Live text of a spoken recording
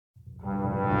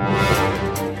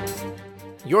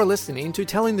You're listening to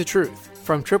Telling the Truth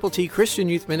from Triple T Christian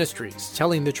Youth Ministries,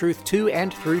 telling the truth to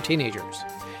and through teenagers.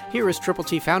 Here is Triple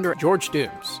T founder George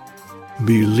Dooms.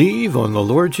 Believe on the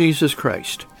Lord Jesus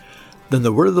Christ. Then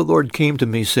the word of the Lord came to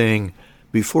me, saying,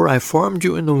 Before I formed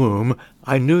you in the womb,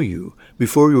 I knew you.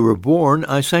 Before you were born,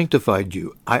 I sanctified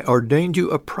you. I ordained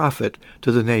you a prophet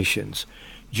to the nations.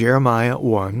 Jeremiah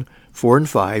 1, 4 and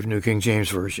 5, New King James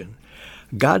Version.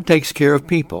 God takes care of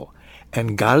people,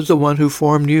 and God is the one who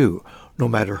formed you. No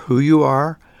matter who you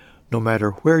are, no matter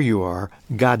where you are,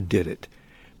 God did it.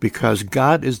 Because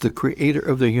God is the creator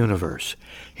of the universe.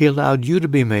 He allowed you to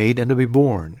be made and to be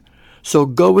born. So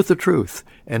go with the truth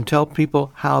and tell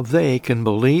people how they can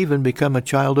believe and become a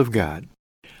child of God.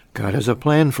 God has a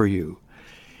plan for you.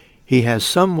 He has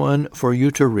someone for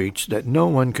you to reach that no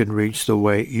one can reach the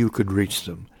way you could reach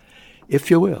them.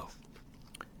 If you will,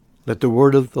 let the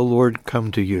word of the Lord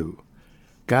come to you.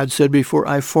 God said, Before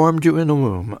I formed you in the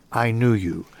womb, I knew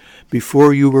you.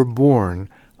 Before you were born,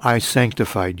 I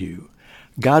sanctified you.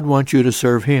 God wants you to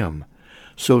serve Him.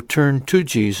 So turn to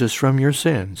Jesus from your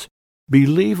sins.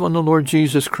 Believe on the Lord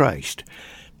Jesus Christ.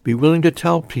 Be willing to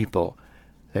tell people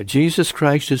that Jesus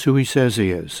Christ is who He says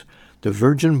He is, the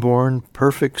virgin-born,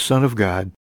 perfect Son of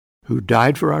God, who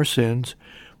died for our sins,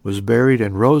 was buried,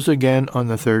 and rose again on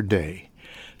the third day.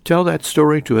 Tell that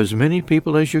story to as many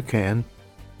people as you can,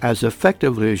 as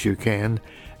effectively as you can,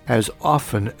 as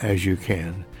often as you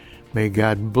can. May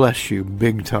God bless you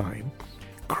big time.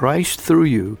 Christ through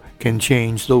you can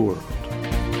change the world.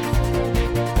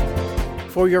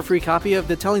 For your free copy of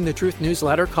the Telling the Truth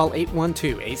newsletter, call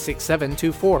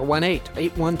 812-867-2418,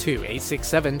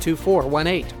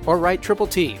 812-867-2418, or write Triple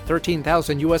T,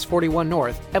 13,000 U.S. 41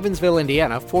 North, Evansville,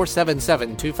 Indiana,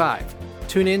 47725.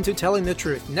 Tune in to Telling the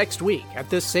Truth next week at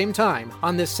this same time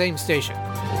on this same station.